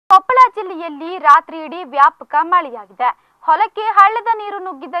ಕೊಪ್ಪಳ ಜಿಲ್ಲೆಯಲ್ಲಿ ರಾತ್ರಿಯಿಡೀ ವ್ಯಾಪಕ ಮಳೆಯಾಗಿದೆ. ಹೊಲಕ್ಕೆ ಹಳ್ಳದ ನೀರು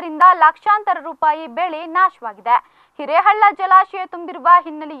ನುಗ್ಗಿದ್ದರಿಂದ ಲಕ್ಷಾಂತರ ರೂಪಾಯಿ ಬೆಳೆ ನಾಶವಾಗಿದೆ. ಹಿರೇಹಳ್ಳ ಜಲಾಶಯ ತುಂಬಿರುವ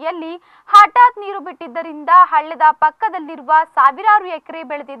ಹಿನ್ನೆಲೆಯಲ್ಲಿ ಹಠಾತ್ ನೀರು ಬಿಟ್ಟಿದ್ದರಿಂದ ಹಳ್ಳದ ಪಕ್ಕದಲ್ಲಿರುವ ಸಾವಿರಾರು ಎಕರೆ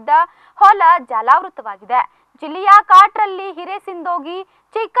ಬೆಳೆದಿದ್ದ ಹೊಲ ಜಲಾವೃತವಾಗಿದೆ. ಜಿಲ್ಲೆಯ ಕಾಟ್ರಲ್ಲಿ ಹಿರೇಸಿಂದೋಗಿ,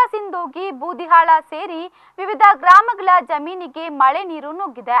 ಚಿಕ್ಕಸಿಂದೋಗಿ, ಬೂದಿಹಾಳ ಸೇರಿ ವಿವಿಧ ಗ್ರಾಮಗಳ ಜಮೀನಿಗೆ ಮಳೆ ನೀರು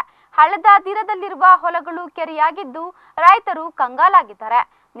ನುಗ್ಗಿದೆ. ಹಳ್ಳದ ತೀರದಲ್ಲಿರುವ ಹೊಲಗಳು ಕೆರೆಯಾಗಿದ್ದು ರೈತರು ಕಂಗಾಲಾಗಿದ್ದಾರೆ.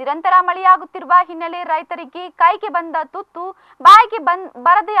 ನಿರಂತರ ಮಳೆಯಾಗುತ್ತಿರುವ ಹಿನ್ನೆಲೆ ರೈತರಿಗೆ ಕೈಗೆ ಬಂದ ತುತ್ತು ಬಾಯಿಗೆ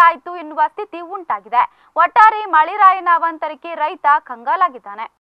ಬರದೇ ಆಯಿತು ಎನ್ನುವ ಸ್ಥಿತಿ ಉಂಟಾಗಿದೆ. ಒಟ್ಟಾರೆ ಮಳೆರಾಯನ ಅವಾಂತರಕ್ಕೆ ರೈತ ಕಂಗಾಲಾಗಿದ್ದಾನೆ.